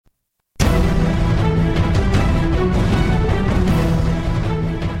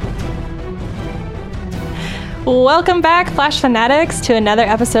Welcome back, Flash fanatics, to another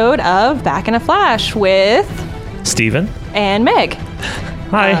episode of Back in a Flash with Steven and Meg.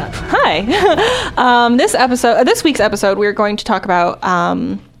 Hi. Hi. This week's episode, we're going to talk about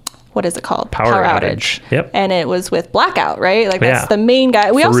what is it called? Power outage. Yep. And it was with Blackout, right? Like that's the main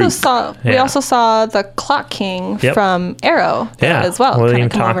guy. We also saw the Clock King from Arrow as well. William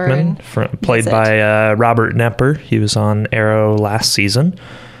Tachman, played by Robert Knepper. He was on Arrow last season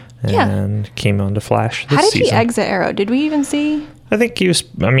and came on to Flash this season. How did he exit Arrow? Did we even see? I think he was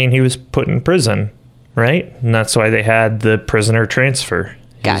put in prison, right? And that's why they had the prisoner transfer.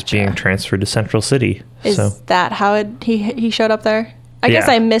 He was being transferred to Central City. Is that how he showed up there? I guess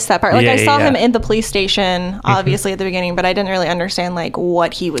I missed that part. Like I saw him in the police station, obviously at the beginning, but I didn't really understand like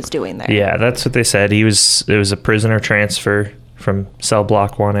what he was doing there. Yeah, that's what they said. It was a prisoner transfer from Cell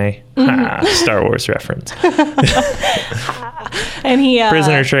Block 1A. Star Wars reference. And he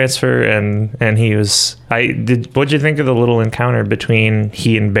prisoner transfer, and he was. What'd you think of the little encounter between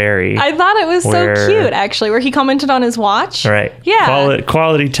he and Barry? I thought it was so cute, actually, where he commented on his watch. Right. Yeah.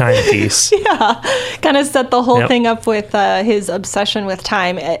 Quality timepiece. Kind of set the whole thing up with his obsession with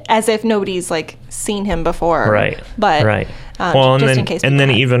time, as if nobody's like seen him before. Right. But and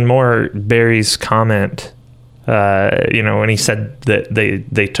then even more, Barry's comment. When he said that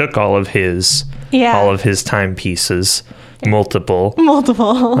they took all of his timepieces. Multiple.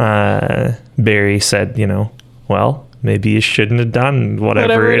 Barry said, well, maybe you shouldn't have done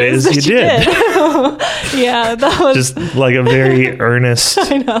whatever it is you did. Yeah, that was just like a very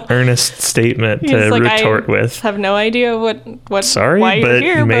earnest statement to retort with. Have no idea what. Sorry, why but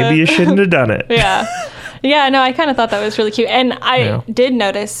you're here, maybe you shouldn't have done it. Yeah. No, I kind of thought that was really cute, and I did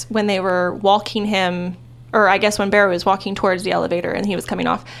notice when they were walking him. Or I guess when Barry was walking towards the elevator and he was coming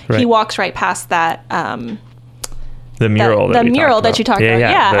off, he walks right past that. The mural that you talked about.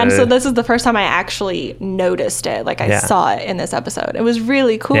 Yeah. And so this is the first time I actually noticed it. Like I saw it in this episode. It was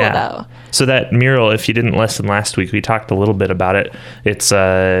really cool though. So that mural, if you didn't listen last week, we talked a little bit about it. It's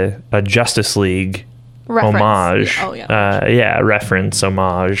a Justice League homage. Reference,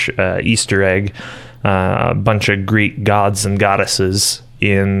 homage, Easter egg, a bunch of Greek gods and goddesses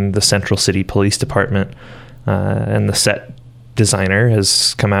in the Central City Police Department. And the set designer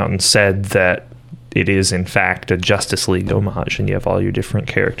has come out and said that it is, in fact, a Justice League homage, and you have all your different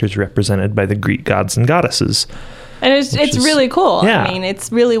characters represented by the Greek gods and goddesses. And it's really cool. Yeah. I mean,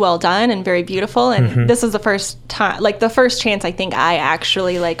 it's really well done and very beautiful. And this is the first time, like the first chance I think I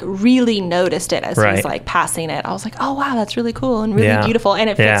actually like really noticed it as he was like passing it. I was like, oh, wow, that's really cool and really beautiful. And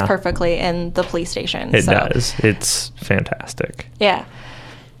it fits perfectly in the police station. It does. It's fantastic. Yeah.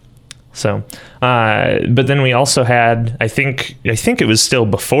 So, but then we also had, I think it was still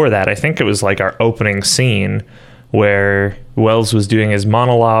before that. I think it was like our opening scene where Wells was doing his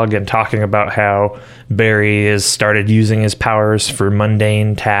monologue and talking about how Barry has started using his powers for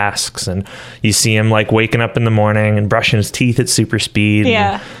mundane tasks, and you see him like waking up in the morning and brushing his teeth at super speed,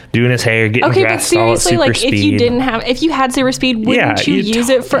 and doing his hair, getting dressed all at super like speed. If you had super speed, wouldn't you use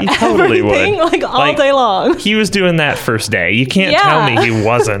it for totally everything, would. like all day long? He was doing that first day. You can't tell me he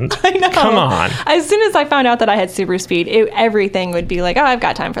wasn't. I know. Come on. As soon as I found out that I had super speed, everything would be like, oh, I've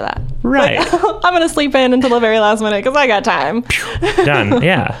got time for that. Right. Like, I'm gonna sleep in until the very last minute because I got time. Done.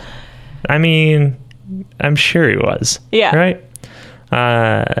 Yeah. I mean, I'm sure he was. Yeah. Right.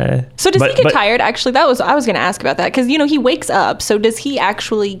 So does he get tired? Actually, I was going to ask about that because he wakes up. So does he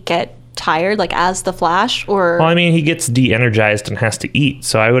actually get tired, like as the Flash, or? Well, I mean, he gets de-energized and has to eat,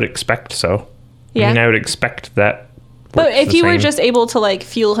 so I would expect so. Yeah. I mean, I would expect that. But if he were just able to like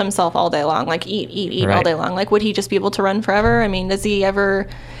fuel himself all day long, like eat all day long, like would he just be able to run forever? I mean, is there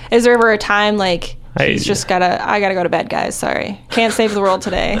ever a time like? I gotta go to bed, guys. Sorry. Can't save the world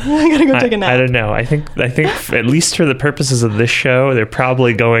today. I gotta go take a nap. I don't know. I think at least for the purposes of this show, they're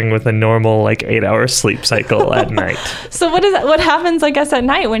probably going with a normal like 8-hour sleep cycle at night. So what happens, I guess, at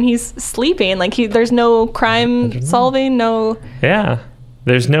night when he's sleeping? Like there's no crime solving, no. Yeah.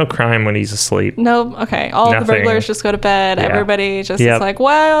 There's no crime when he's asleep. No. Okay. All the burglars just go to bed. Yeah. Everybody just is like,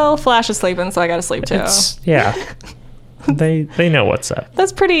 well, Flash is sleeping, so I gotta sleep too. They know what's up.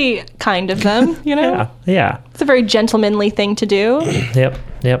 That's pretty kind of them, Yeah. It's a very gentlemanly thing to do.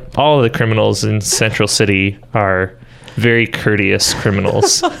 Yep. All of the criminals in Central City are very courteous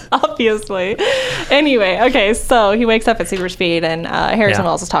criminals. Obviously. Anyway, okay, so he wakes up at super speed, and Harrison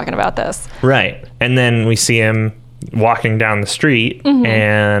Wells is talking about this. Right. And then we see him walking down the street,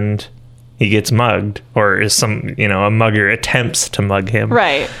 and he gets mugged, or is a mugger attempts to mug him.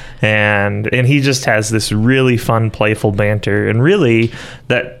 Right. And he just has this really fun, playful banter, and really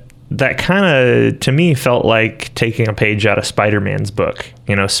that that kind of, to me, felt like taking a page out of Spider-Man's book.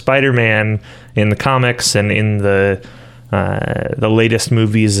 You know, Spider-Man in the comics and in the latest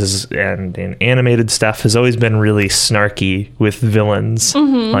movies and in animated stuff has always been really snarky with villains.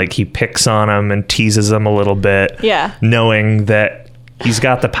 Mm-hmm. Like, he picks on them and teases them a little bit. Yeah. Knowing that he's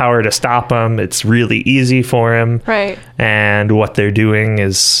got the power to stop them. It's really easy for him. Right. And what they're doing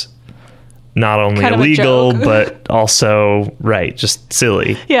is not only kind illegal, but also, just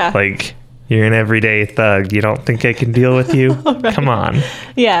silly. Yeah. Like, you're an everyday thug. You don't think I can deal with you? Right. Come on.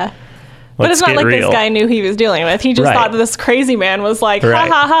 Yeah. But it's not like real. This guy knew he was dealing with. He just thought that this crazy man was like, ha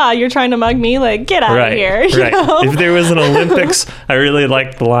ha ha, you're trying to mug me? Like, get out of here. You know? If there was an Olympics, I really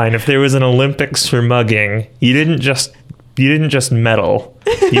liked the line. If there was an Olympics for mugging, you didn't just medal.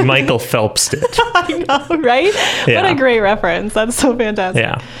 You Michael Phelps'd it. I know, right? Yeah. What a great reference. That's so fantastic.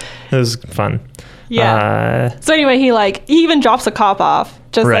 Yeah. It was fun. Yeah. So anyway, he even drops a cop off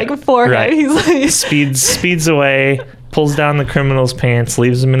just before him. He's like speeds away, pulls down the criminal's pants,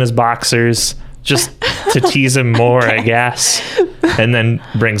 leaves him in his boxers just to tease him more, I guess, and then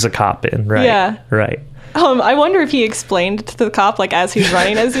brings a cop in. Right. Yeah. Right. I wonder if he explained to the cop, as he's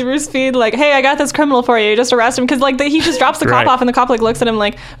running at super speed, hey, I got this criminal for you. Just arrest him. Because, he just drops the cop off, and the cop, looks at him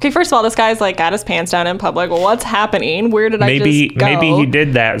okay, first of all, this guy's, got his pants down in public. Well, what's happening? Where did I just go? Maybe he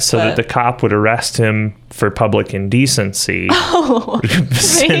did that so that the cop would arrest him for public indecency. Oh,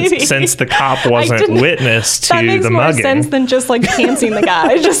 since the cop wasn't witness to the mugging. That makes more sense than just, pantsing the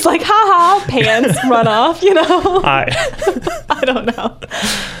guy. Just, ha-ha, pants, run off, I don't know.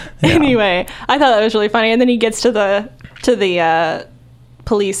 Yeah. Anyway, I thought that was really funny. And then he gets to the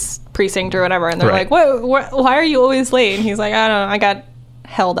police precinct or whatever, and they're like, why are you always late? And he's like, I don't know, I got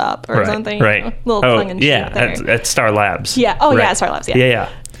held up or something. Right. A little tongue in cheek there. At Star Labs. Yeah. Oh, yeah, Star Labs. Yeah.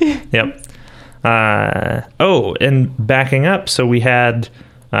 Yep. And backing up, so we had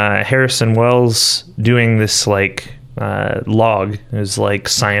Harrison Wells doing this log. It was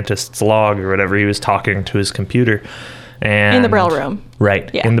scientist's log or whatever. He was talking to his computer. And in the Braille room. Right.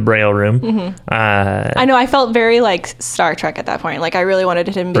 Yeah. In the Braille room. Mm-hmm. I know. I felt very Star Trek at that point. I really wanted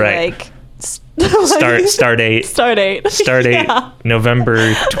him to be Stardate. Stardate. Yeah.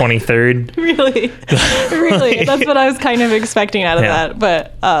 November 23rd. Really. That's what I was kind of expecting out of that.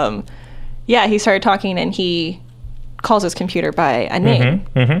 But he started talking and he calls his computer by a name.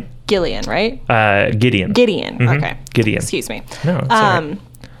 Mm-hmm. Mm-hmm. Gillian, right? Gideon. Mm-hmm. Okay. Gideon. Excuse me. No, it's all right.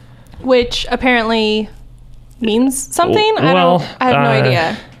 Which apparently means something? I have no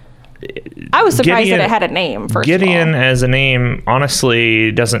idea. I was surprised that it had a name, first Gideon of all. As a name,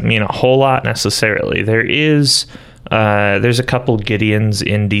 honestly, doesn't mean a whole lot necessarily. There's a couple Gideons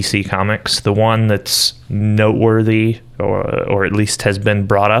in DC Comics. The one that's noteworthy, or at least has been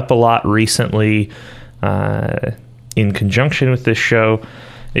brought up a lot recently in conjunction with this show,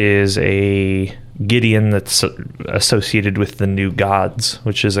 is a Gideon that's associated with the New Gods,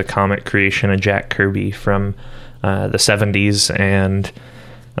 which is a comic creation of Jack Kirby from the 70s. And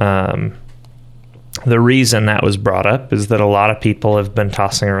the reason that was brought up is that a lot of people have been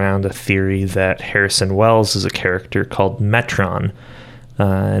tossing around a theory that Harrison Wells is a character called Metron.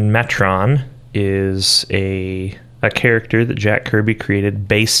 And Metron is a character that Jack Kirby created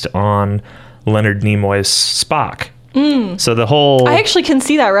based on Leonard Nimoy's Spock. So the whole... I actually can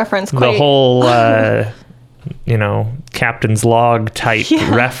see that reference quite... The whole, captain's log type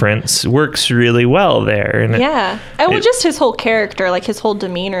reference works really well there. And just his whole character, his whole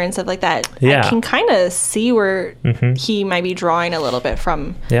demeanor and stuff like that. I can kind of see where he might be drawing a little bit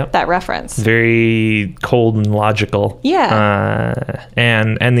from that reference. Very cold and logical. Yeah.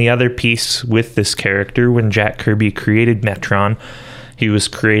 And the other piece with this character, when Jack Kirby created Metron, he was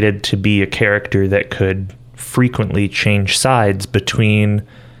created to be a character that could frequently change sides between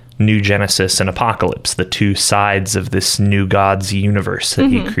New Genesis and Apocalypse, the two sides of this New Gods universe that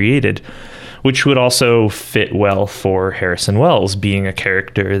he created, which would also fit well for Harrison Wells, being a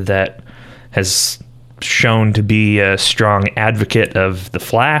character that has shown to be a strong advocate of the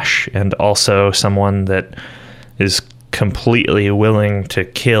Flash and also someone that is completely willing to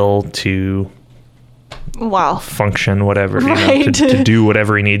kill to function whatever, to do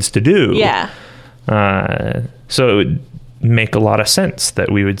whatever he needs to do. Yeah. So it would make a lot of sense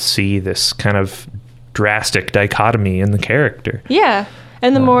that we would see this kind of drastic dichotomy in the character. Yeah.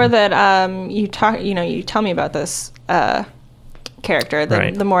 And the more that you tell me about this character,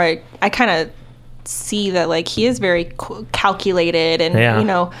 the more I kind of see that he is very calculated,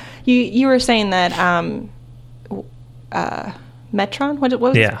 and you were saying that Metron, what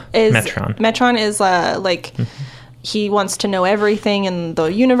was Metron. Metron is he wants to know everything in the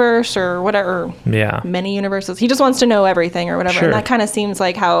universe or whatever. Yeah. Many universes. He just wants to know everything or whatever. Sure. And that kind of seems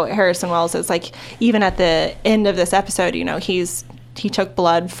like how Harrison Wells is. Like, even at the end of this episode, you know, he took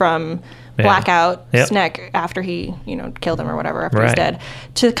blood from Blackout's neck after he, you know, killed him or whatever, after he's dead,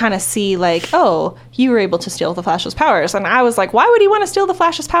 to kind of see, like, oh, you were able to steal the Flash's powers. And I was like, why would he want to steal the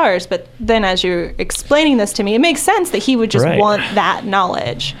Flash's powers? But then as you're explaining this to me, it makes sense that he would just want that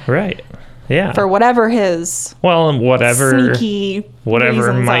knowledge. Right. Yeah. For whatever his sneaky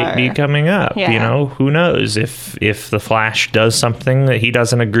whatever might are. be coming up. You know, who knows? If the Flash does something that he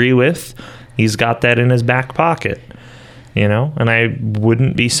doesn't agree with, he's got that in his back pocket. You know, and I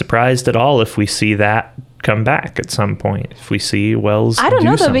wouldn't be surprised at all if we see that come back at some point. If we see Wells, I don't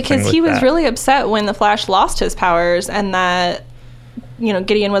know though, because he was really upset when the Flash lost his powers, and that, you know,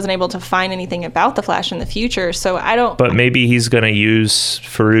 Gideon wasn't able to find anything about the Flash in the future. So I don't. But maybe he's going to use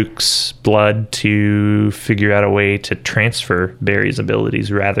Farouk's blood to figure out a way to transfer Barry's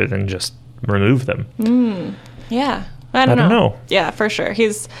abilities rather than just remove them. Yeah, I don't know. Yeah, for sure.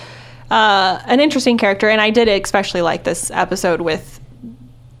 He's an interesting character, and I did especially like this episode with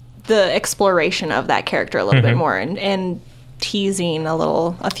the exploration of that character a little bit more, and teasing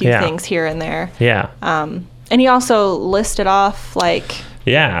a few things here and there. Yeah. And he also listed off, like...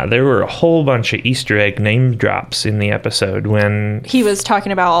 Yeah, there were a whole bunch of Easter egg name drops in the episode when... He was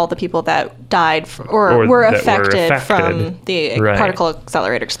talking about all the people that died or were affected from the particle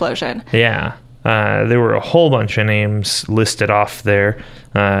accelerator explosion. Yeah. There were a whole bunch of names listed off there.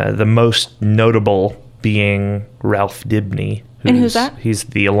 The most notable being Ralph Dibny. And who's that? He's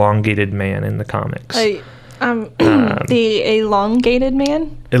the elongated man in the comics. The elongated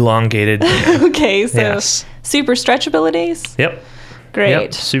man? Elongated man. Okay, so super stretch abilities? Yep. Great.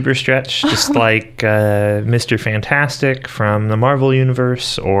 Yep, super stretch, just like Mr. Fantastic from the Marvel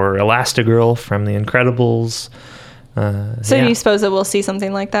Universe or Elastigirl from The Incredibles. So do you suppose that we'll see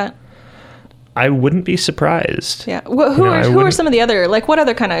something like that? I wouldn't be surprised. Yeah. Who are some of the other, like, what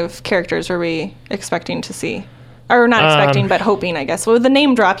other kind of characters are we expecting to see? Or not expecting, but hoping, I guess. Well, the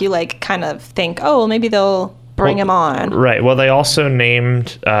name drop, you, like, kind of think, oh, well, maybe they'll bring him on. Right. Well, they also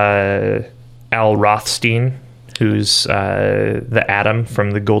named Al Rothstein, who's the Atom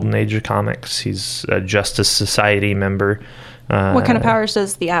from the Golden Age of comics. He's a Justice Society member. What kind of powers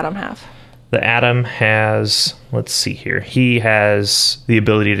does the Atom have? The Atom has, let's see here, he has the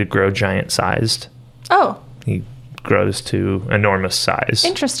ability to grow giant-sized. Oh. He grows to enormous size.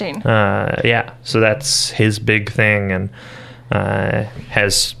 Interesting. Yeah, so that's his big thing, and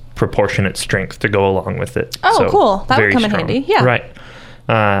has proportionate strength to go along with it. Oh, so cool. That would come in handy, yeah. Right.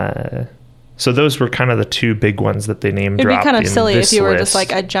 So those were kind of the two big ones that they named. It'd be kind of silly if you were just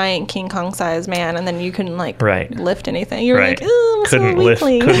like a giant King Kong sized man, and then you couldn't lift anything. You were like, oh, I'm couldn't so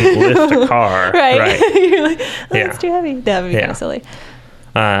lift a car. Right. You're like, oh, that's too heavy. That would be kind of silly.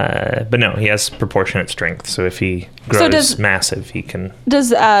 But no, he has proportionate strength. So if he grows massive, he can.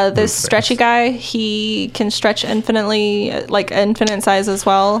 Does this stretchy guy? He can stretch infinitely, like infinite size as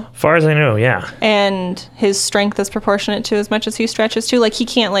well. As far as I know, yeah. And his strength is proportionate to as much as he stretches too. Like he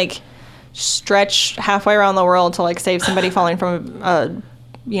can't stretch halfway around the world to save somebody falling from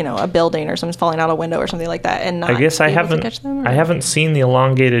a building, or someone's falling out a window or something like that, and not I guess I haven't catch them, I haven't seen the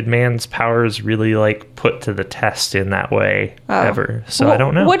elongated man's powers really put to the test in that way ever. So I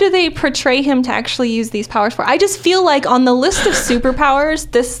don't know. What do they portray him to actually use these powers for? I just feel like on the list of superpowers,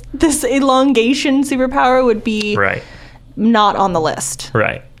 this elongation superpower would be not on the list.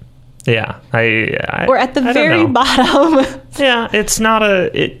 Right. Yeah. We're at the very bottom. Yeah,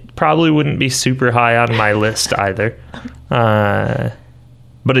 it probably wouldn't be super high on my list either.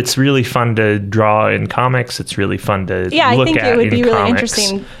 But it's really fun to draw in comics. It's really fun to look at in comics. Yeah, I think it would be really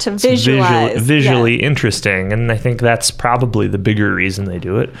interesting to visualize. It's visually interesting, and I think that's probably the bigger reason they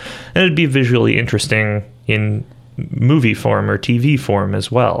do it. And it'd be visually interesting in movie form or TV form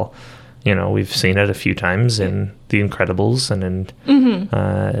as well. We've seen it a few times in The Incredibles and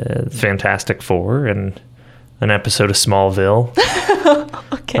in Fantastic Four and an episode of Smallville.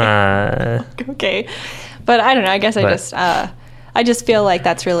 Okay. Okay. But I don't know. I guess I just feel like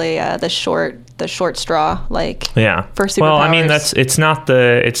that's really the short straw, for superpowers. Well, I mean, it's not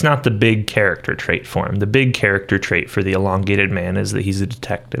the big character trait for him. The big character trait for the elongated man is that he's a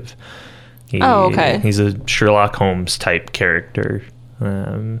detective. Okay. He's a Sherlock Holmes type character.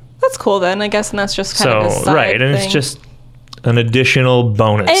 That's cool then, I guess, and that's just kind of his side and thing. It's just an additional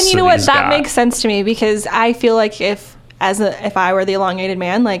bonus. And you know what? That makes sense to me, because I feel like if if I were the elongated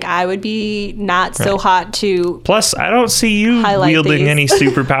man, like I would be not so hot to. Plus, I don't see you wielding any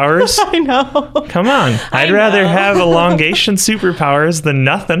superpowers. I know. Come on. I'd rather have elongation superpowers than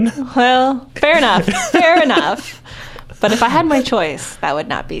nothing. Well, fair enough. Fair enough. But if I had my choice, that would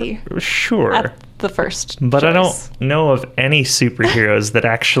not be sure the first But choice. I don't know of any superheroes that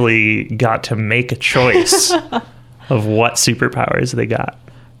actually got to make a choice of what superpowers they got.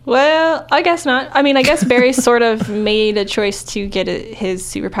 Well, I guess not. I mean, I guess Barry sort of made a choice to get his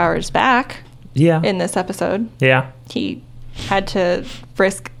superpowers back. Yeah. In this episode. Yeah. He had to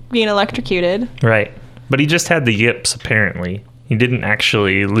risk being electrocuted. Right. But he just had the yips, apparently. He didn't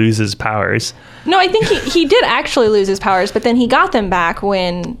actually lose his powers. No, I think he did actually lose his powers, but then he got them back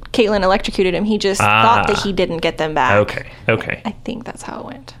when Caitlin electrocuted him. He just thought that he didn't get them back. Okay. I think that's how it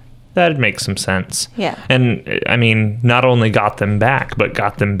went. That'd make some sense. Yeah. And, I mean, not only got them back, but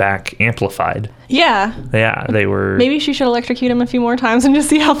got them back amplified. Yeah. Yeah, they were... Maybe she should electrocute him a few more times and just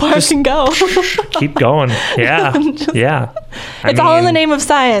see how far it can go. Keep going. Yeah. Yeah. It's all in the name of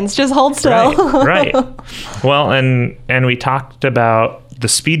science. Just hold still. Right. Well, and we talked about the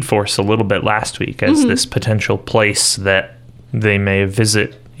Speed Force a little bit last week as this potential place that they may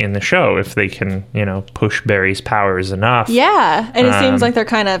visit in the show if they can, push Barry's powers enough. Yeah, and it seems like they're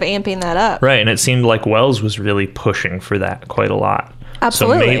kind of amping that up. Right, and it seemed like Wells was really pushing for that quite a lot.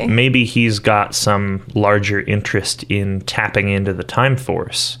 Absolutely. So maybe he's got some larger interest in tapping into the Time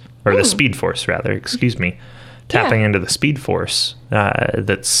Force, or the Speed Force, rather, excuse me. Tapping into the Speed Force,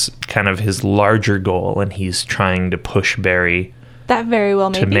 that's kind of his larger goal, and he's trying to push Barry that very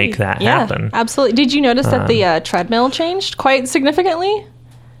well may to make that happen. Absolutely. Did you notice that the treadmill changed quite significantly?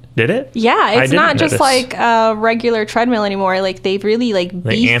 Did it? Yeah, it's not just like a regular treadmill anymore. Like they've really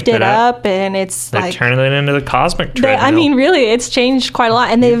beefed it up, and it's they're turning it into the cosmic treadmill. I mean, really, it's changed quite a lot,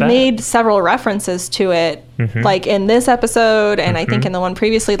 and they've made several references to it, like in this episode, and I think in the one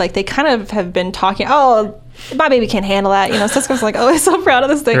previously. Like they kind of have been talking. Oh, my baby can't handle that. Sisko's like, oh, I'm so proud of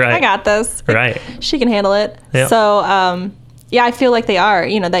this thing. Right. I got this. Right. She can handle it. Yep. So, yeah, I feel like they are.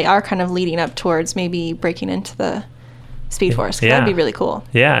 They are kind of leading up towards maybe breaking into the Speed Force. That'd be really cool.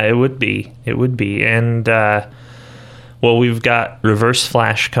 Yeah, it would be. It would be. And, well, we've got Reverse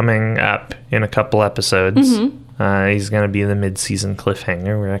Flash coming up in a couple episodes. He's going to be the mid-season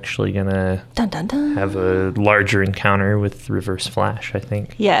cliffhanger. We're actually going to have a larger encounter with Reverse Flash, I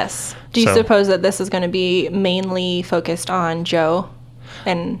think. Yes. Do you suppose that this is going to be mainly focused on Joe?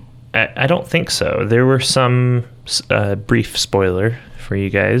 And I don't think so. There were some brief spoiler for you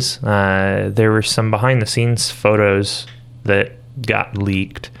guys. There were some behind-the-scenes photos that got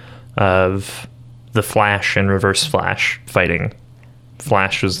leaked of the Flash and Reverse Flash fighting.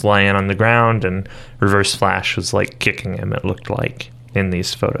 Flash was lying on the ground and Reverse Flash was kicking him, it looked like, in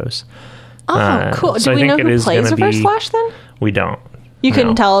these photos. Oh, cool. Do we know who plays Reverse Flash then? We don't. You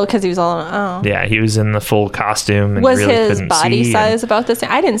couldn't tell because he was all, Yeah, he was in the full costume and was really his couldn't body see, size about the same?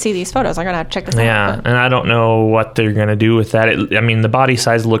 I didn't see these photos. I'm going to have to check this out. Yeah, and I don't know what they're going to do with that. The body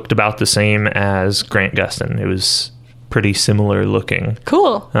size looked about the same as Grant Gustin. It was pretty similar looking.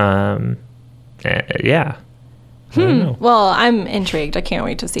 Cool. Yeah. Well, I'm intrigued. I can't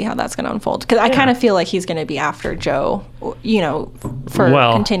wait to see how that's going to unfold. Because I kind of feel like he's going to be after Joe, for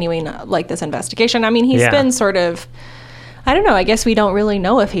continuing this investigation. I mean, he's been sort of, I don't know. I guess we don't really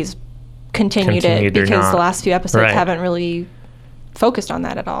know if he's continued it because the last few episodes haven't really focused on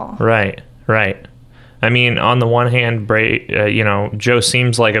that at all. Right. I mean, on the one hand, Joe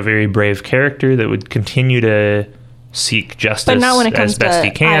seems like a very brave character that would continue to seek justice but not when it comes as best to he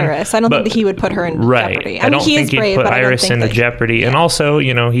can. Iris. I don't think that he would put her in jeopardy. I don't think he'd put Iris into jeopardy. Yeah. And also,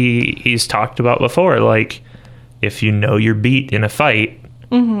 he's talked about before, if you know you're beat in a fight,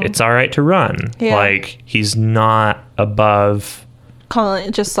 it's all right to run. Yeah. He's not above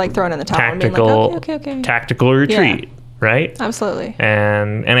just throwing in the towel tactical, and being okay. Tactical retreat, right? Absolutely.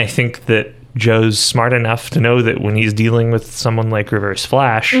 And I think that Joe's smart enough to know that when he's dealing with someone like Reverse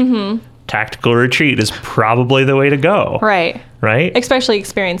Flash, tactical retreat is probably the way to go. Right. Right? Especially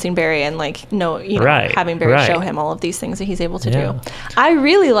experiencing Barry and having Barry show him all of these things that he's able to do. I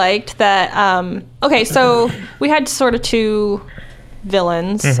really liked that. So we had sort of two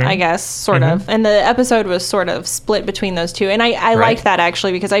villains, I guess, sort of. And the episode was sort of split between those two. And I liked that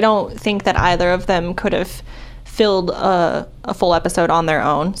actually because I don't think that either of them could have filled a full episode on their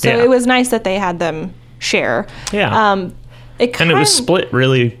own. So it was nice that they had them share. Yeah. And it was split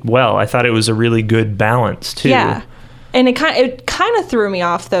really well. I thought it was a really good balance too. Yeah. And it kind of threw me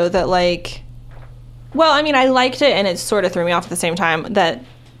off though that I liked it and it sort of threw me off at the same time that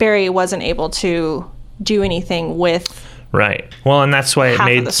Barry wasn't able to do anything with Right. Well, and that's why it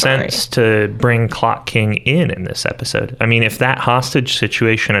made sense to bring Clock King in this episode. I mean, if that hostage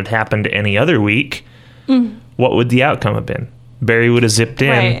situation had happened any other week, what would the outcome have been? Barry would have zipped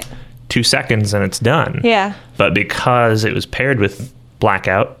in 2 seconds and it's done. Yeah. But because it was paired with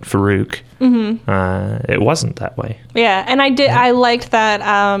Blackout, Farouk, it wasn't that way. Yeah, and I liked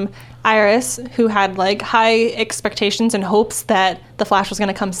that Iris, who had like high expectations and hopes that the Flash was going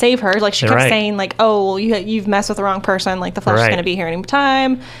to come save her, like she kept saying like, oh, well, you've messed with the wrong person, like the Flash is going to be here any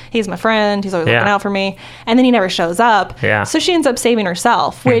time, he's my friend, he's always looking out for me, and then he never shows up. So she ends up saving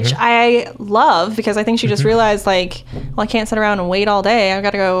herself, which I love, because I think she just realized like, well, I can't sit around and wait all day, I've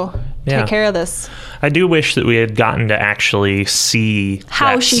got to go take care of this. I do wish that we had gotten to actually see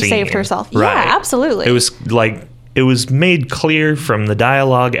how she saved herself. Yeah, absolutely. It was like, it was made clear from the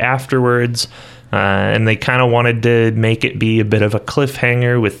dialogue afterwards, and they kind of wanted to make it be a bit of a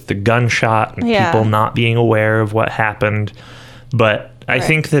cliffhanger with the gunshot and people not being aware of what happened. But I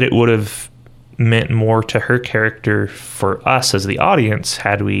think that it would have meant more to her character for us as the audience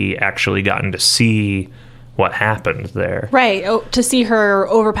had we actually gotten to see what happened there. Right. To see her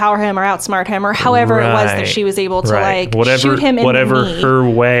overpower him or outsmart him or however it was that she was able to like shoot him in the knee. Her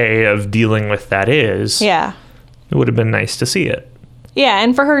way of dealing with that is. Yeah. It would have been nice to see it. Yeah,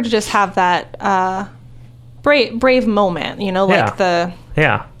 and for her to just have that brave moment, you know, like to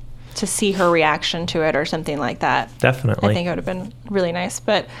see her reaction to it or something like that. Definitely. I think it would have been really nice.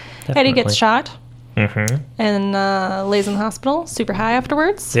 But Eddie gets shot and lays in the hospital super high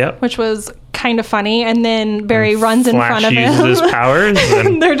afterwards, which was kind of funny. And then Barry runs in front of him. Flash uses his powers.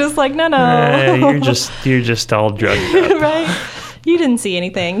 And they're just like, no. You're just all drugged up. Right? You didn't see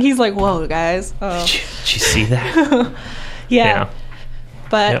anything. He's like, whoa, guys. Oh. Did you see that? Yeah.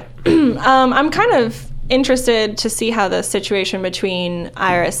 But I'm kind of interested to see how the situation between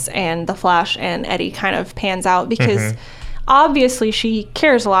Iris and the Flash and Eddie kind of pans out, because obviously she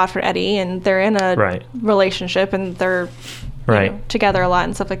cares a lot for Eddie and they're in a relationship and they're you know, together a lot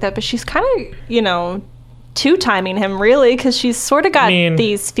and stuff like that. But she's kind of, you know, two-timing him really, because she's sort of got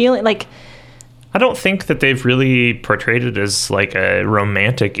these feelings like... I don't think that they've really portrayed it as like a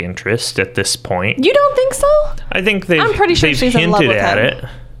romantic interest at this point. You don't think so? I think I'm pretty sure she's in love with him. It.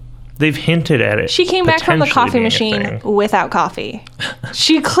 They've hinted at it. She came back from the coffee machine without coffee.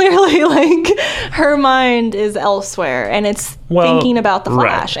 She clearly, like, her mind is elsewhere, and it's thinking about the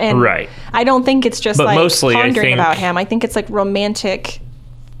Flash. And I don't think it's just like pondering about him. I think it's like romantic.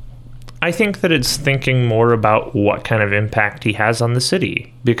 I think that it's thinking more about what kind of impact he has on the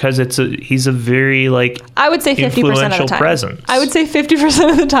city, because he's a very like I would say 50% of the time. Presence. I would say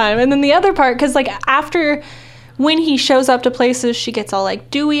 50% of the time, and then the other part, because like after when he shows up to places, she gets all like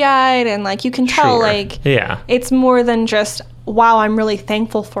dewy-eyed, and like you can tell like it's more than just wow, I'm really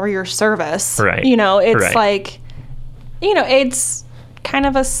thankful for your service. Right. You know, it's like you know, it's kind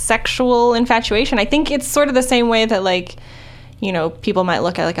of a sexual infatuation. I think it's sort of the same way that like, you know, people might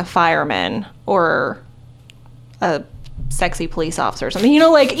look at like a fireman or a sexy police officer or something. You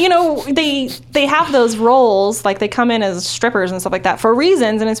know, like, you know, they have those roles, like they come in as strippers and stuff like that for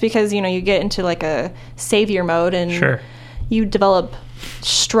reasons, and it's because, you know, you get into like a savior mode and you develop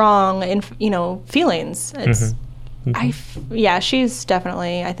strong, you know, feelings. It's she's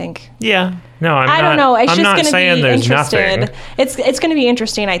definitely, I think. Yeah. No, I don't know. It's I'm just not going to saying be there's interested. Nothing. It's going to be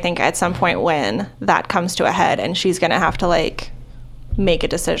interesting, I think, at some point when that comes to a head, and she's going to have to like make a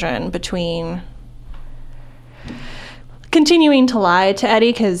decision between continuing to lie to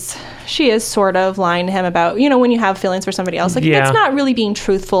Eddie, because she is sort of lying to him about, you know, when you have feelings for somebody else, like it's not really being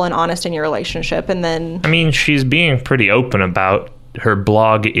truthful and honest in your relationship. And then, I mean, she's being pretty open about her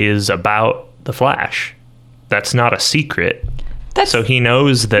blog is about the Flash. That's not a secret. So he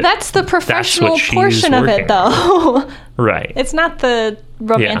knows that. That's the professional portion of it, though. Right. It's not the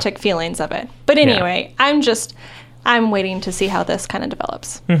romantic feelings of it. But anyway, I'm waiting to see how this kind of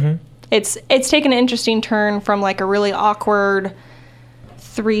develops. It's taken an interesting turn from like a really awkward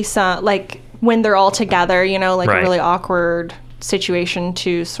threesome, like when they're all together, you know, like a really awkward situation,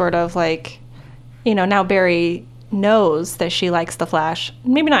 to sort of like, you know, now Barry knows that she likes the Flash.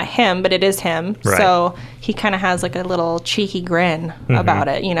 Maybe not him, but it is him. So he kind of has like a little cheeky grin about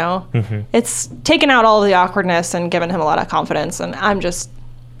it, you know? It's taken out all the awkwardness and given him a lot of confidence. And I'm just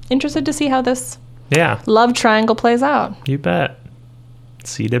interested to see how this love triangle plays out. You bet.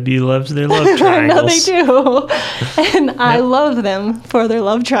 CW loves their love triangles. I know they do. And I love them for their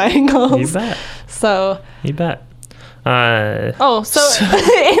love triangles. You bet. So. You bet. Anyway,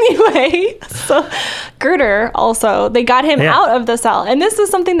 so Girder also, they got him out of the cell. And this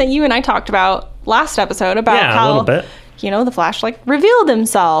is something that you and I talked about last episode about how a little bit. the Flash like revealed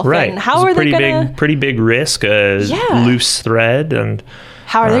himself. Right. And how are they going to... Pretty big risk, loose thread. And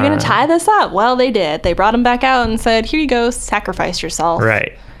how are they going to tie this up? Well, they did. They brought him back out and said, here you go, sacrifice yourself.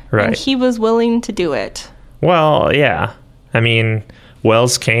 Right. And he was willing to do it. Well, yeah. I mean,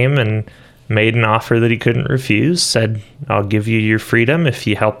 Wells came and made an offer that he couldn't refuse, said, I'll give you your freedom if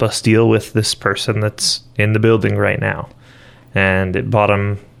you help us deal with this person that's in the building right now. And it bought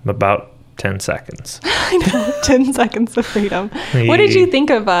him about 10 seconds. I know, 10 seconds of freedom. What did you think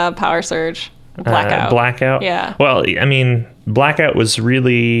of Power Surge? Blackout? Yeah. Well, I mean, Blackout was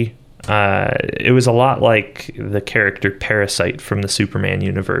really... it was a lot like the character Parasite from the Superman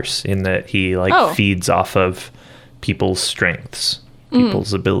universe in that he feeds off of people's strengths,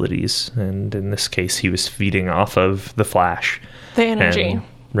 people's abilities. And in this case, he was feeding off of the Flash. The energy.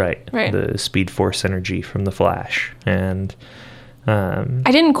 Right. The Speed Force energy from the Flash. And... I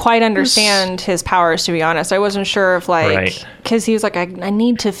didn't quite understand his powers, to be honest. I wasn't sure if because he was like, I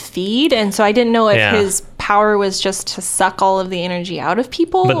need to feed. And so I didn't know if his power was just to suck all of the energy out of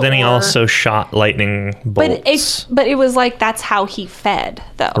people. But then he also shot lightning bolts. But it was like, that's how he fed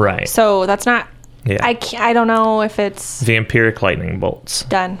though. Right. So that's not, I don't know if it's vampiric lightning bolts.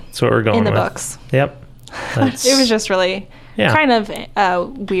 Done. That's what we're going in the with. Books. Yep. It was just really kind of a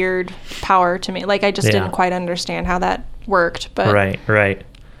weird power to me. Like I just didn't quite understand how that worked. But right.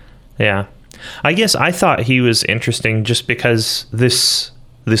 Yeah. I guess I thought he was interesting just because this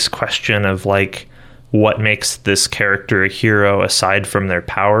question of like what makes this character a hero aside from their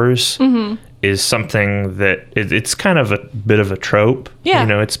powers is something that it's kind of a bit of a trope.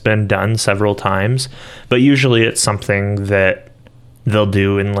 Yeah. It's been done several times, but usually it's something that they'll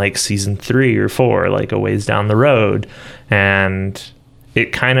do in like season 3 or 4, like a ways down the road. And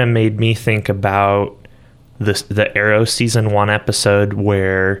it kind of made me think about the Arrow season 1 episode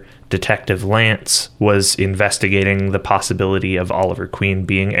where Detective Lance was investigating the possibility of Oliver Queen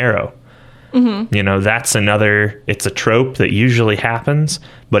being Arrow. That's it's a trope that usually happens,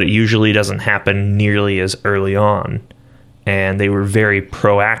 but it usually doesn't happen nearly as early on. And they were very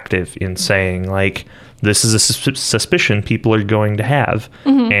proactive in saying, like, this is a suspicion people are going to have,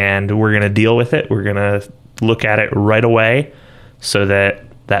 and we're going to deal with it. We're going to look at it right away so that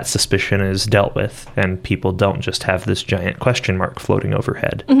suspicion is dealt with and people don't just have this giant question mark floating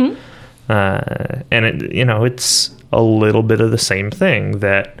overhead. And it's a little bit of the same thing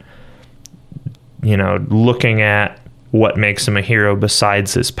that, looking at what makes him a hero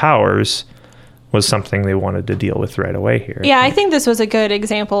besides his powers was something they wanted to deal with right away here. Yeah, I think this was a good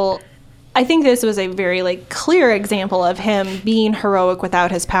example. I think this was a very clear example of him being heroic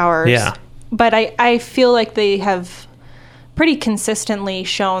without his powers. Yeah. But I feel like they have pretty consistently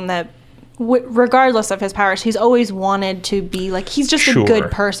shown that regardless of his powers, he's always wanted to be he's just a good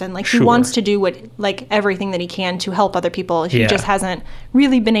person. He wants to do everything that he can to help other people. He just hasn't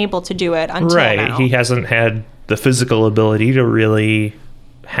really been able to do it until now. He hasn't had the physical ability to really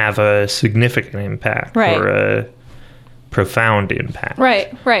have a significant impact or a profound impact.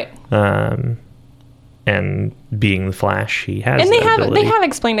 Right. And being the Flash, he has. And they have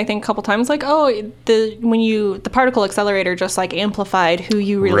explained, I think, a couple times, the particle accelerator just amplified who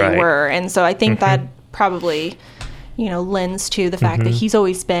you really were, and so I think that probably, lends to the fact that he's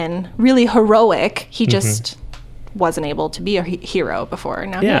always been really heroic. He just wasn't able to be a hero before.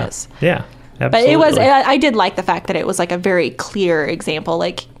 Now he is. Yeah. Absolutely. But it was. I did like the fact that it was a very clear example.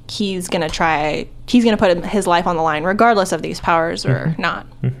 He's gonna put his life on the line regardless of these powers or not.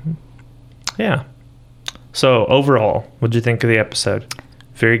 Yeah. So overall, what'd you think of the episode?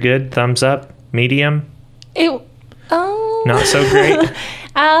 Very good. Thumbs up. Medium. Not so great.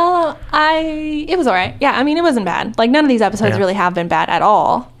 It was all right. Yeah, I mean, it wasn't bad. None of these episodes really have been bad at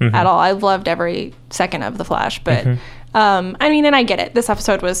all. At all. I've loved every second of The Flash, but I mean, and I get it. This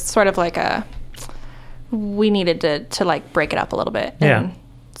episode was sort of we needed to break it up a little bit. And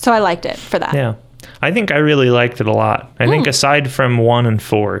so I liked it for that. Yeah. I think I really liked it a lot. I think aside from 1 and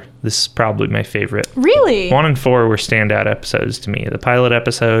 4, this is probably my favorite. Really? 1 and 4 were standout episodes to me. The pilot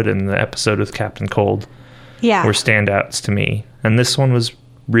episode and the episode with Captain Cold were standouts to me. And this one was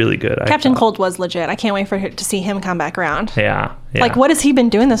really good. Captain Cold was legit. I can't wait to see him come back around. Yeah. What has he been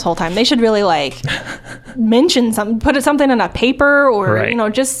doing this whole time? They should really mention something, put something on a paper or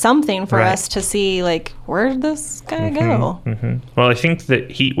just something for us to see where'd this guy go? Well, I think that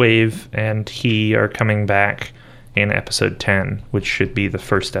Heatwave and he are coming back in episode 10, which should be the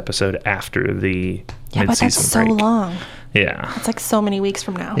first episode after the mid-season break. But that's so long. Yeah. It's so many weeks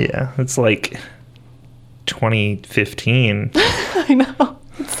from now. Yeah. It's 2015. I know.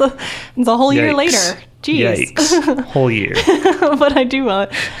 It's a whole year later. Jeez. Yikes. Whole year. But I do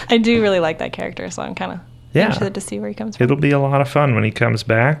really like that character, so I'm kind of Yeah. interested to see where he comes from. It'll be a lot of fun when he comes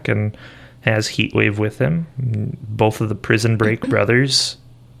back and has Heatwave with him. Both of the Prison Break brothers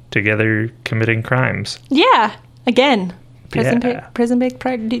together committing crimes. Yeah. Again. Prison Break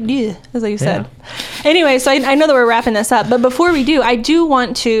Pride, as you said. Anyway, so I know that we're wrapping this up, but before we do, I do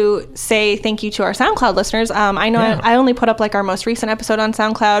want to say thank you to our SoundCloud listeners. I know I only put up like our most recent episode on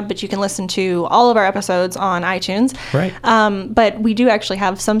SoundCloud, but you can listen to all of our episodes on iTunes. Right. But we do actually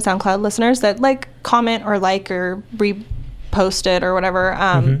have some SoundCloud listeners that like comment or like or repost it or whatever.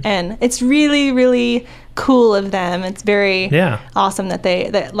 And it's really, really cool of them. It's very awesome that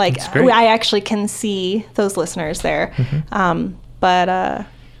I actually can see those listeners there.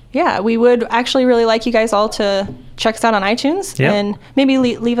 We would actually really like you guys all to check us out on iTunes and maybe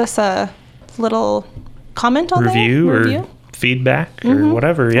leave us a little comment on review or feedback or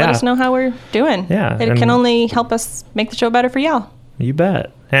whatever. Let us know how we're doing. It can only help us make the show better for y'all. You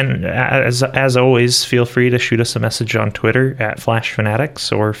bet. And as always, feel free to shoot us a message on Twitter at Flash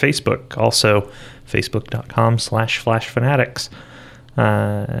Fanatics or Facebook, also facebook.com/FlashFanatics.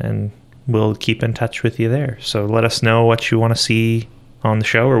 And we'll keep in touch with you there. So let us know what you want to see on the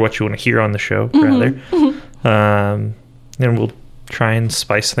show or what you want to hear on the show, rather. And we'll try and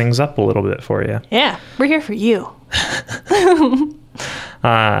spice things up a little bit for you. Yeah, we're here for you.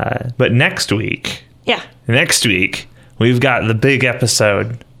 But next week, we've got the big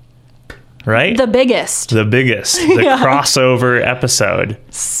episode, right? The biggest. The crossover episode.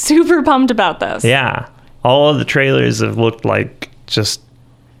 Super pumped about this. Yeah. All of the trailers have looked like just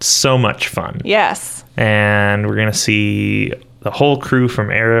so much fun. Yes. And we're going to see the whole crew from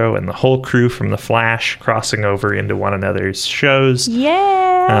Arrow and the whole crew from The Flash crossing over into one another's shows.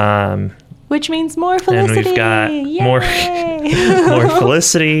 Yeah. Which means more Felicity. And we've got more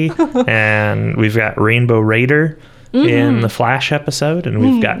Felicity. And we've got Rainbow Raider in the Flash episode, and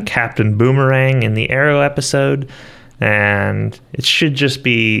we've got Captain Boomerang in the Arrow episode, and it should just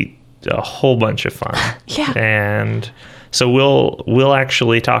be a whole bunch of fun. And so we'll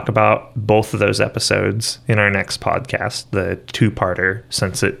actually talk about both of those episodes in our next podcast, the two-parter,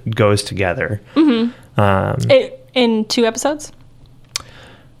 since it goes together. In 2 episodes?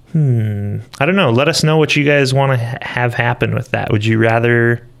 I don't know. Let us know what you guys want to have happen with that. Would you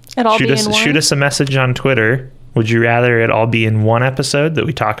rather shoot us a message on Twitter? Would you rather it all be in one episode that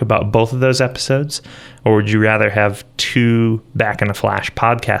we talk about both of those episodes? Or would you rather have 2 Back in a Flash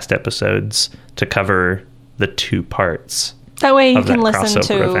podcast episodes to cover the 2 parts? That way you can listen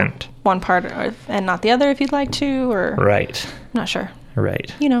to one part and not the other if you'd like to, or... Right. I'm not sure.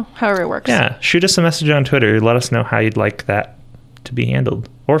 Right. However it works. Yeah. Shoot us a message on Twitter. Let us know how you'd like that to be handled.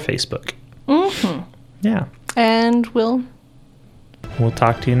 Or Facebook. Yeah. And we'll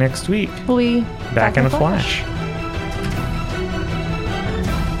talk to you next week. We'll be back in a Flash.